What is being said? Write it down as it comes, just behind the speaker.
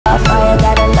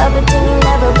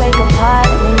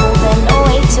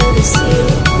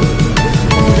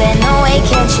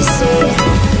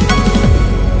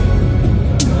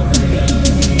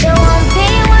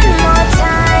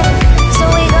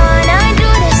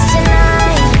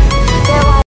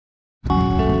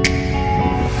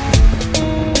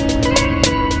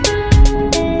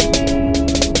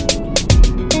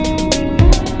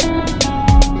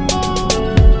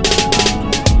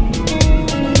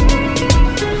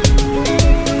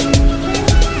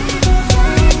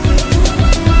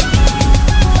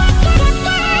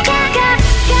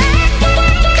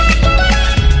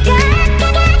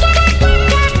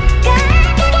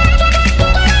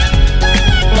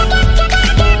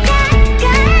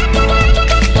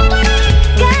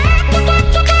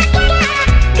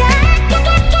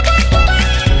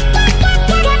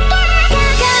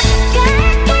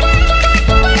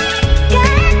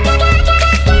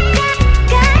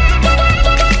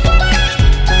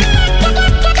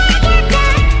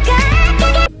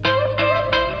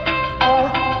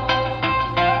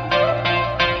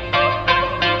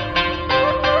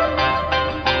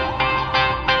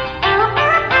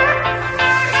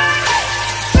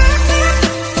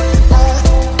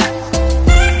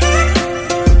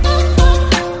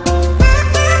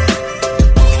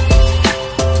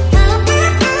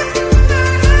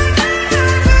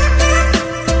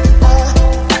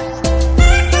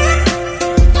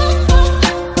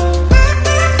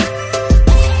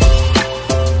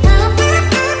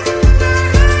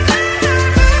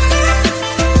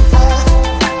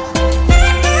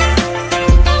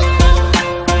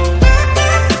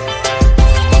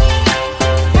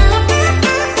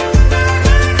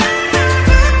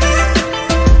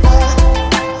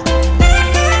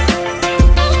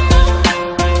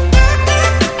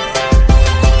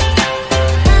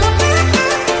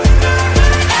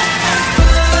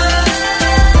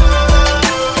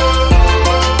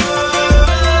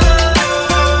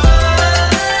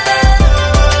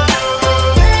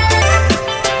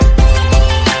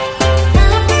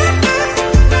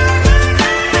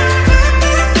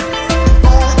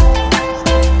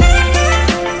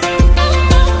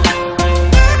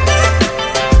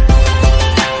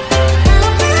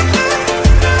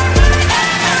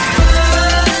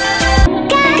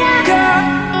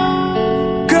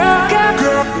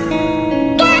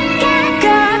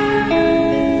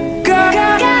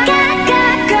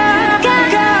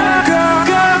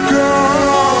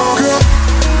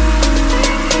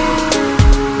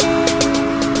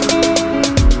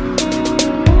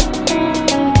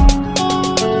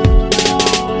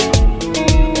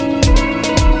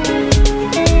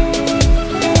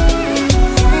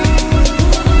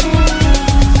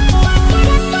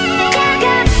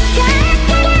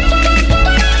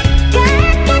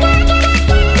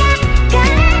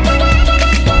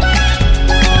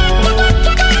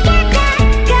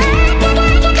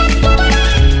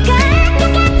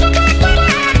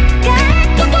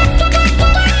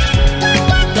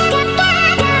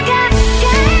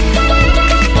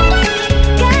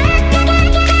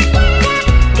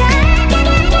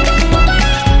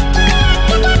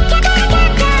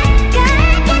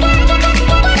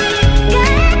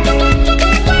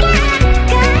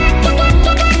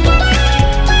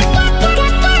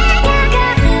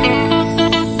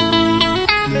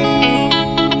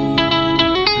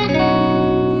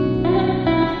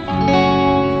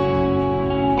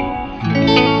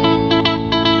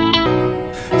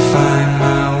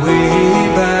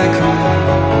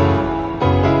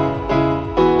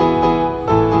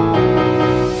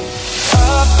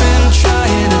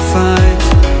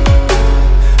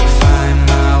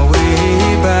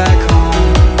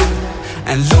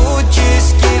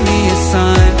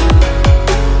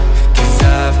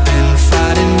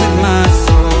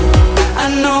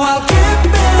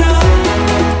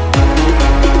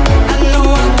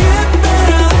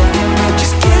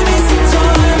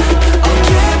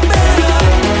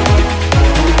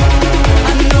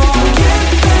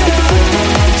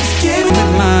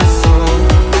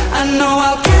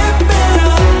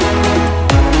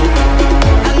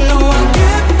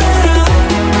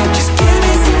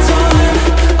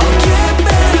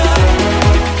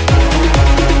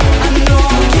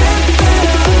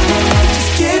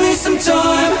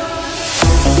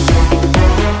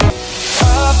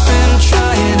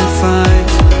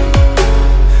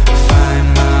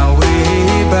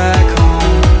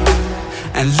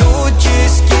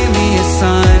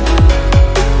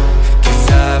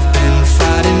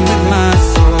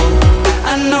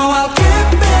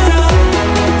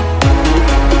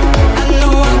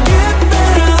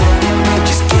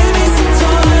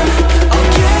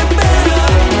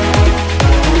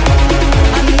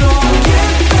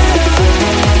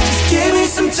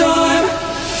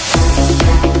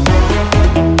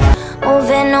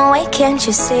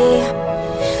can't you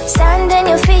see? Sand in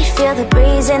your feet, feel the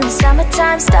breeze in the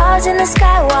summertime. Stars in the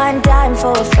sky, one dime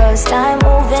for a first time.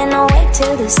 Moving away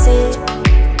to the sea,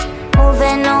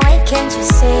 moving away, can't you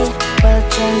see? We'll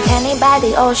drink honey by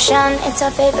the ocean, it's our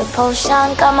favorite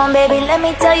potion. Come on baby, let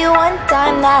me tell you one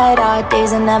time that our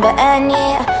days will never end,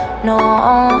 yeah. No,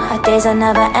 our days will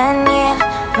never end, yeah.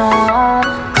 No.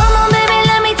 Come on baby,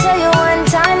 let me tell you one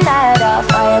time that our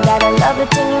fire got a love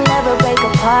it till you never break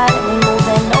apart. And we're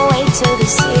moving away to the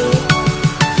sea,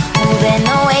 moving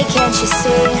away, can't you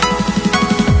see?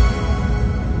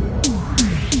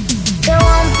 There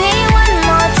won't be one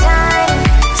more time,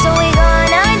 so we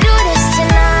gonna do this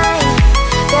tonight.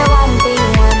 There won't be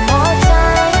one more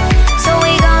time, so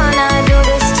we gonna do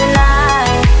this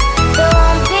tonight. There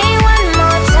won't be one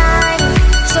more time,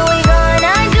 so we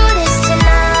gonna do this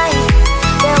tonight.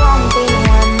 There won't be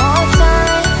one more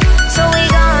time, so we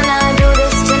gonna do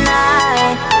this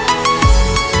tonight.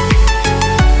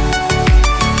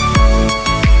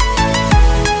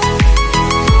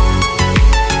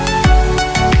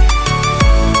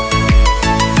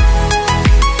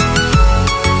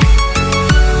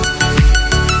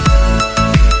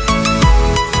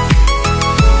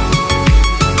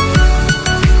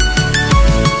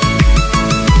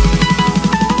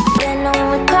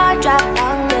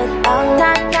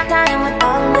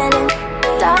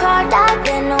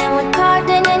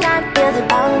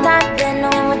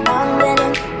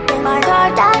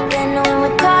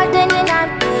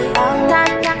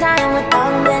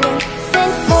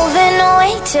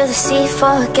 To the sea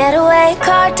for a getaway,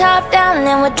 car top down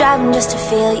and we're driving just to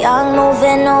feel young.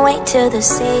 Moving away to the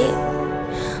sea,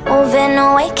 moving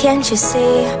away, can't you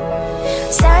see?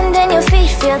 Sand in your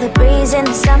feet, feel the breeze in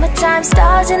the summertime.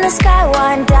 Stars in the sky,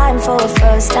 one dime for a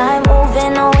first time.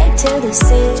 Moving away to the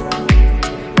sea,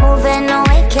 moving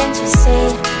away, can't you see?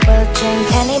 We'll drink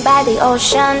honey by the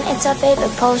ocean, it's our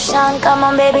favorite potion. Come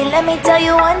on baby, let me tell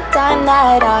you one time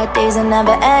that our days will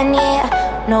never end, yeah.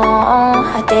 No,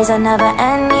 our days will never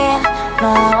end, yeah.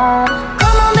 No.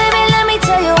 Come on baby, let me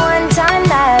tell you one time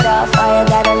that our fire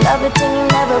got a love it till you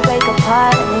never break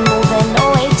apart. And we're moving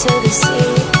away to the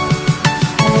sea,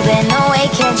 moving away,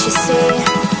 can't you see?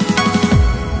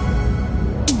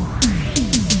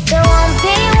 There won't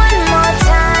be one more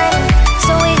time,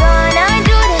 so we gonna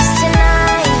do this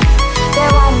tonight.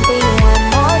 There won't be one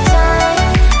more time,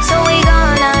 so we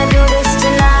gonna do this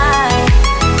tonight.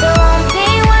 There won't be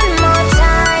one more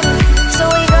time, so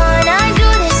we gonna do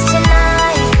this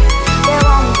tonight. There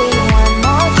won't be one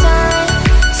more time,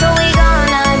 so we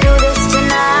gonna do this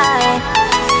tonight.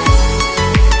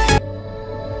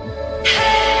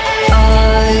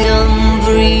 Autumn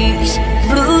breeze,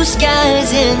 blue skies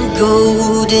and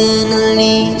golden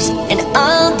leaves, and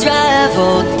I'll drive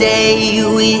all day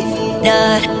with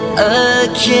not a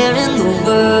care in the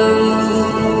world.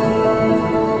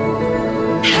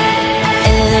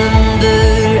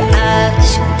 Amber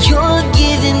eyes, you're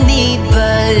giving me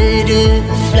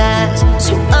butterflies,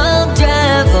 so I'll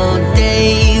drive all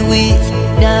day with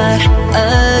not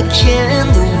a care in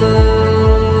the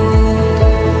world.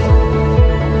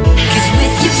 'Cause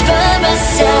with you by my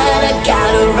side, I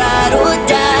gotta ride or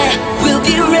die. We'll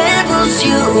be rebels,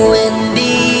 you and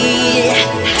me,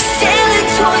 sailing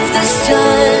towards the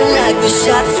sun like we're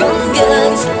shot from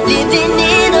guns, living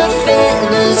in a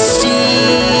fantasy.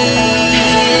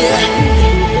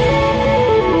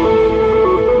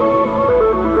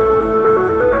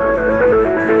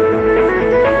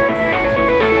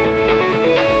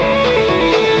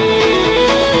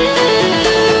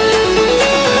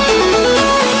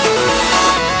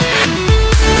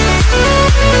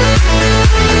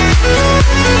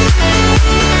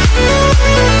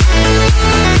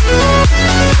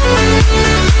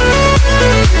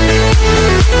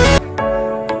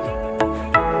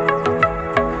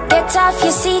 Get off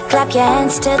your seat, clap your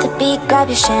hands to the beat. Grab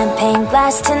your champagne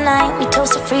glass tonight. We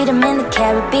toast to freedom in the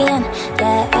Caribbean,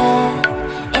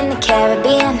 yeah. In the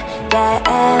Caribbean, yeah.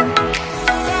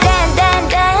 Dance, dance,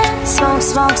 dance, smoke,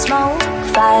 smoke, smoke.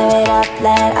 Fire it up,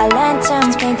 let our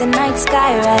lanterns paint the night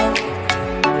sky red.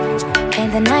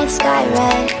 Paint the night sky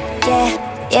red, yeah,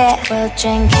 yeah. We'll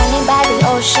drink honey by the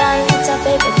ocean, it's our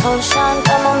favorite potion.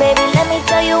 Come on baby, let me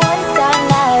tell you one time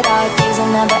that our days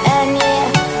will never end, yeah.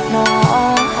 No,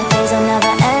 our days will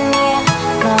never end, yeah.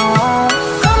 No.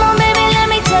 Come on baby, let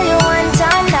me tell you one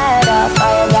time that our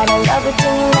fire got a love it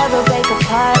till you never break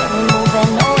apart. And we're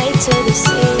moving away to the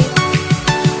sea,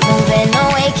 moving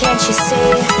away, can't you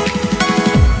see?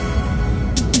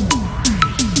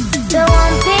 There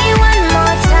won't be one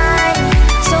more time,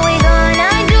 so we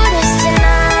gonna do this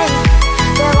tonight.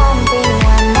 There won't be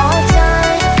one more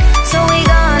time, so we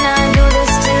gonna do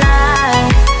this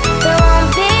tonight. There won't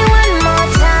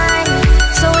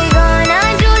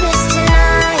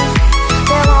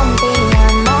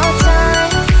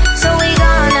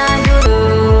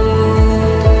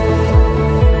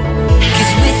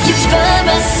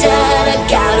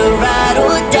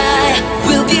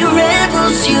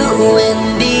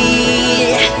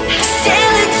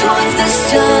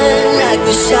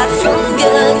we're shot from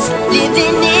guns,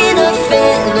 living in a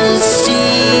fantasy.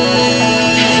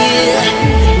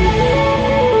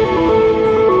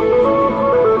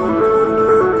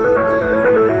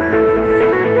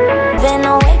 Moving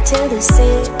away to the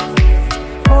sea,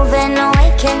 moving away,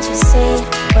 can't you see?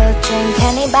 We'll drink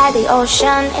honey by the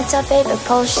ocean, it's our favorite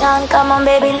potion. Come on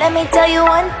baby, let me tell you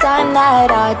one time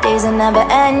that our days will never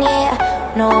end,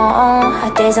 yeah. No,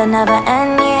 our days will never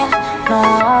end, yeah. No.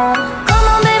 Come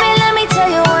on baby, let me tell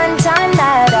you one time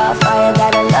that our fire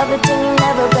got a love it till you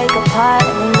never break apart.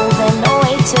 And we're moving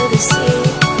away to the sea,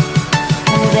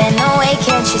 moving away,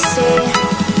 can't you see?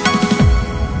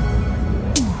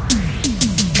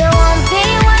 There won't be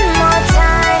one more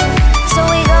time, so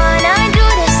we gonna do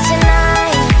this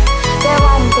tonight. There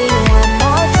won't be one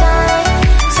more time,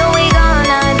 so we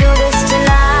gonna do this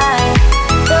tonight.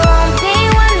 There won't be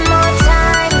one more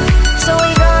time, so we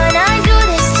gonna do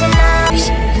this tonight.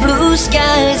 Blue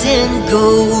skies and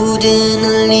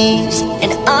golden leaves,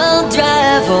 and I'll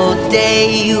drive all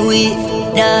day with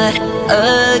not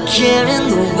a care in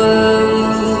the world.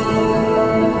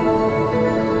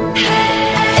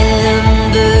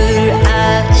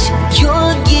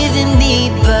 You're giving me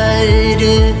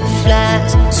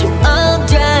butterflies, so I'll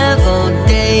drive all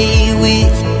day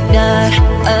with not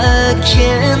a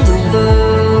care in the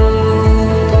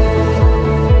world.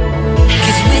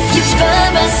 'Cause with you by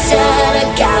my side, I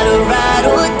gotta ride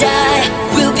or die.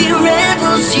 We'll be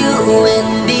rebels, you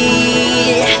and me,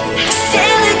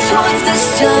 sailing towards the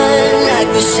sun like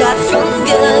we're shot from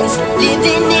guns,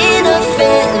 living in a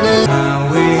fantasy. My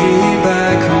way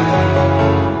back home.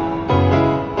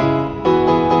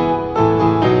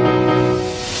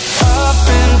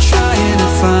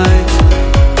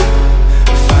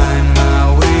 Find my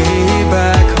way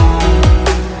back home.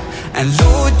 And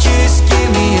Lord, just give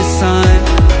me a sign,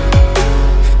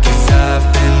 'cause I've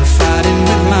been fighting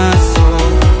with my soul.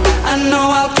 I know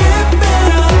I'll get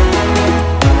better,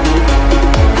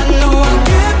 I know I'll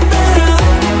get better.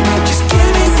 Just give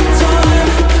me some time,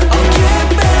 I'll get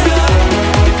better.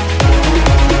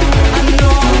 I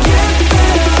know I'll get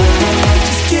better,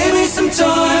 just give me some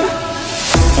time.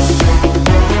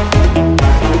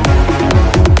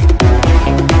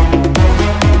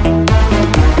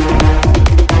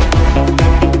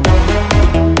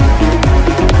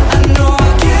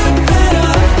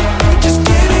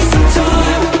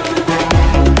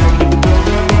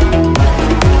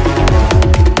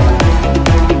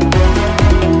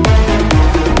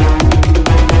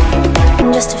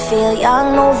 Just to feel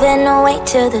young, moving away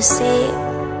to the sea,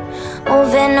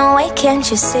 moving away, can't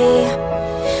you see?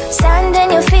 Sand in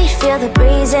your feet, feel the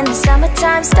breeze in the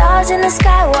summertime. Stars in the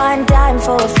sky, one dime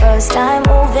for a first time.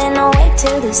 Moving away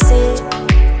to the sea,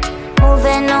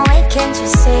 moving away, can't you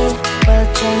see? We'll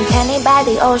drink honey by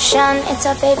the ocean, it's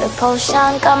our favorite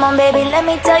potion. Come on baby, let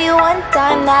me tell you one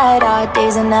time that our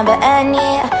days will never end,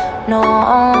 yeah. No,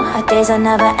 our days will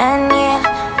never end, yeah.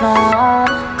 No.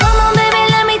 Come on baby,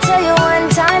 let me tell you one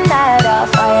time that our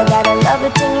fire got a love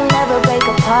it till you never break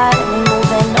apart. And we're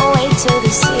moving away to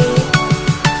the sea,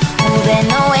 moving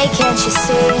away, can't you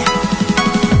see?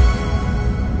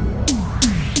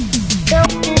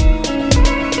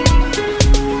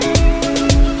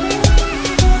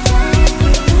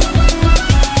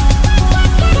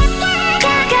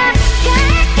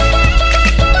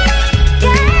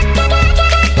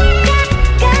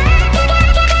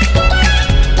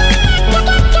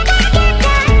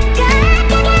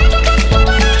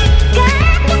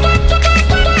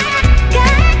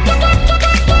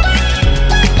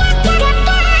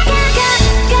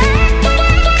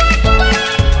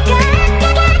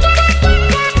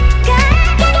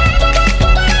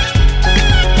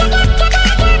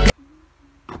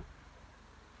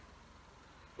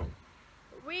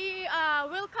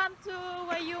 Welcome to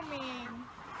Wyoming.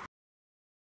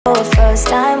 For the first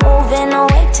time, moving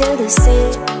away to the sea,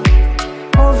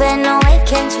 moving away,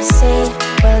 can't you see?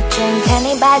 We'll drink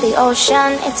honey by the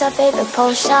ocean, it's our favorite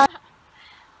potion.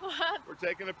 What? We're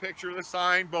taking a picture of the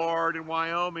signboard in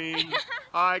Wyoming.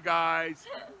 Hi guys.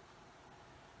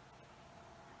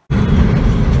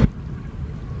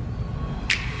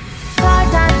 Car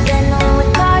time, been on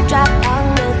with car drop on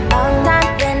with long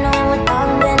time, been on with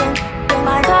long been in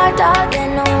my car dog,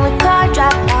 been on with car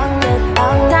drop on with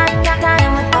long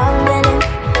time with long been in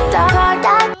car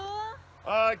dog.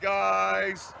 Hi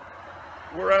guys.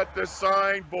 We're at the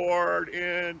signboard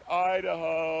in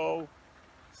Idaho.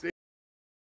 See?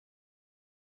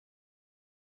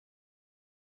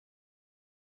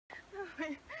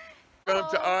 Welcome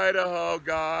to Idaho,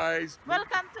 guys.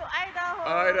 Welcome to Idaho.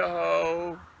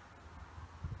 Idaho.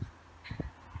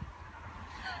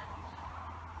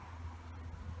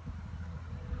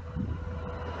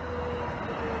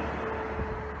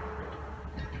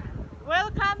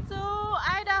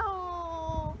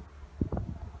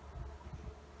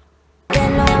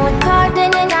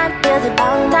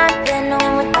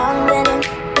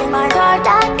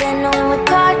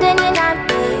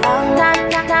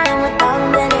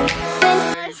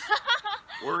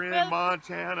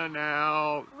 Montana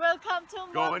now. Welcome to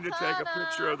Montana. Going to take a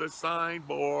picture of the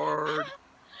signboard.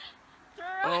 Thru.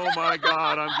 Oh my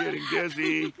God, I'm getting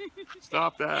dizzy.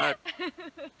 Stop that.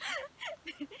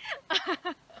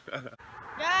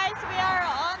 Guys, we are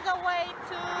on the way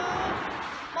to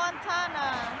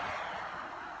Montana.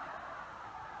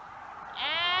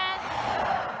 And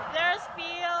there's Phil.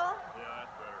 Yeah,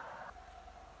 that's better.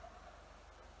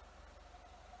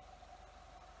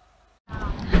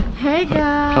 Hey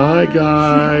guys. Hi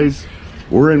guys.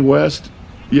 We're in West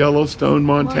Yellowstone,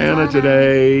 Montana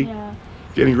today. Yeah.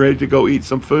 Getting ready to go eat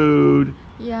some food.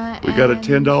 Yeah. We got a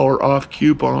 $10 off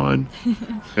coupon.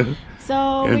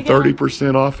 So And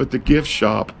 30% off at the gift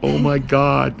shop. Oh my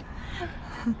God.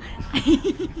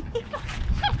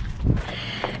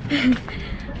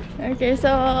 Okay,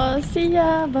 so see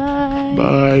ya. Bye.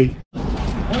 Bye.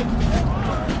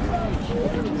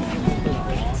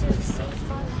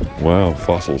 Wow,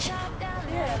 fossils.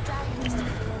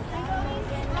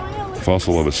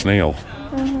 Fossil of a snail.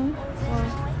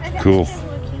 Cool.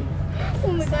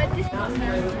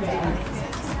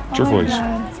 Turquoise.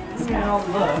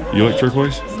 You like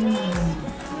turquoise?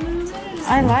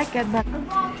 I like it, but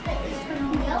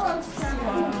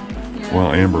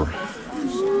Wow, amber.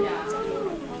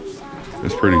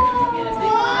 It's pretty.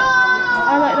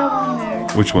 I like the one there.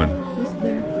 Which one? This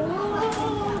there.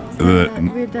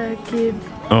 The With the kid.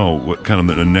 oh, what kind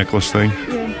of a necklace thing?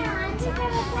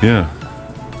 Yeah.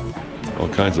 Yeah. All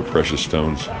kinds of precious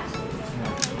stones.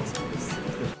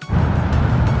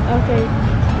 Okay.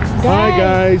 Hi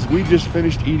guys, we just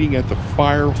finished eating at the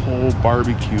Firehole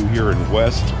Barbecue here in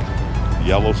West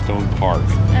Yellowstone Park.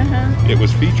 It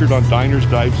was featured on Diners,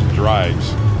 Dives, and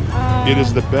Drives. It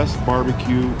is the best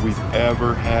barbecue we've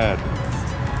ever had.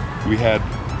 We had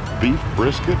beef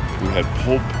brisket, we had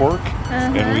pulled pork,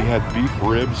 and we had beef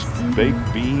ribs,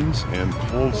 baked beans, and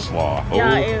coleslaw.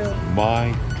 Yeah, Oh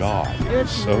my God, it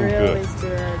was so really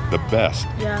good. The best.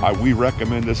 Yeah. We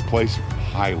recommend this place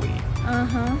highly.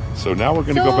 So now we're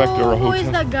going to go back to our hotel.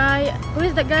 Who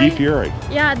is the guy? Guy Fieri.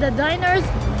 Yeah, the diners.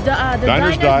 The Diners,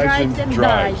 diners, Dives, and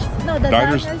drives. Drives. No, the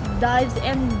Diners- diners, dives,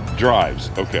 and Drives,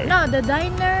 okay. no, the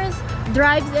diners,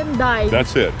 drives, and dives.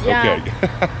 That's it, Yeah.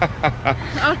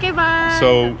 okay. Okay, bye.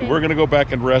 So Okay. we're going to go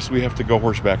back and rest. We have to go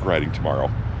horseback riding tomorrow.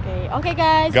 Okay,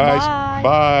 guys. Guys, Bye.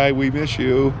 bye. We miss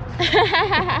you.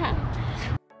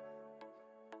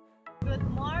 Good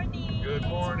morning. Good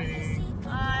morning.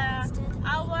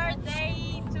 Our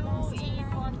day 2 in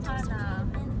Montana.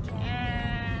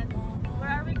 And where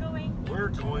are we going? We're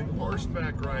going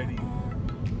horseback riding.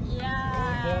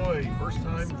 Yeah. Oh boy, first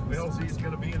time LZ is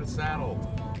going to be in a saddle.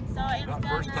 So it's Not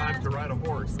first time to ride a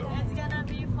horse though. It's gonna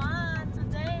be fun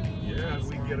today. Yeah, and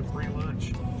we can get a free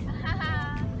lunch.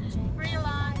 Free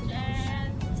lunch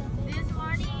and this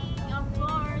morning, of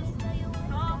course,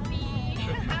 coffee.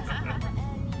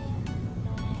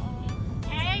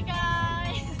 Hey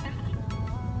guys.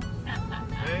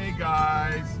 Hey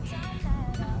guys.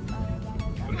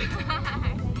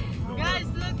 Guys,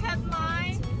 look at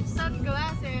my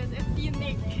sunglasses. It's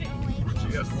unique.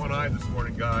 She has one eye this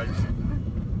morning, guys.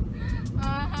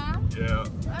 Yeah.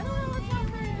 I don't know what's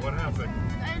happening. What happened?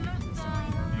 I looked.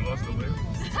 You lost a limb?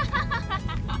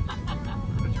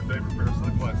 That's your favorite pair of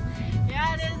sunglasses?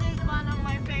 Yeah, this is one of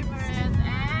my favorites, and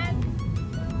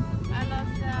I love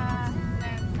the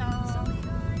lens. So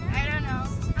I don't know.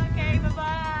 Okay, bye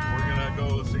bye. We're gonna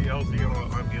go see LZ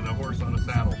in a horse on a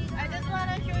saddle. I just want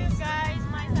to show you guys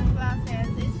my sunglasses.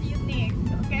 It's unique,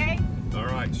 okay? All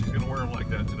right, she's gonna wear them like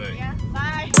that today. Yeah,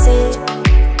 bye. See,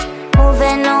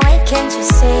 moving away, can't you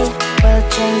see? We'll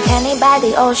drink honey by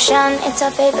the ocean, it's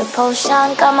our favorite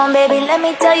potion. Come on baby, let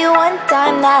me tell you one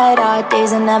time that our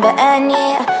days will never end,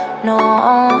 yeah. No,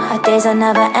 our days will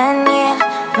never end, yeah.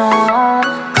 No.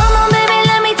 Come on baby,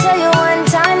 let me tell you one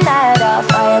time that our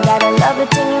fire got a love it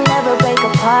till you never break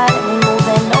apart. And we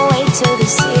moving away to the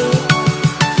sea,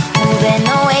 moving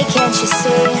away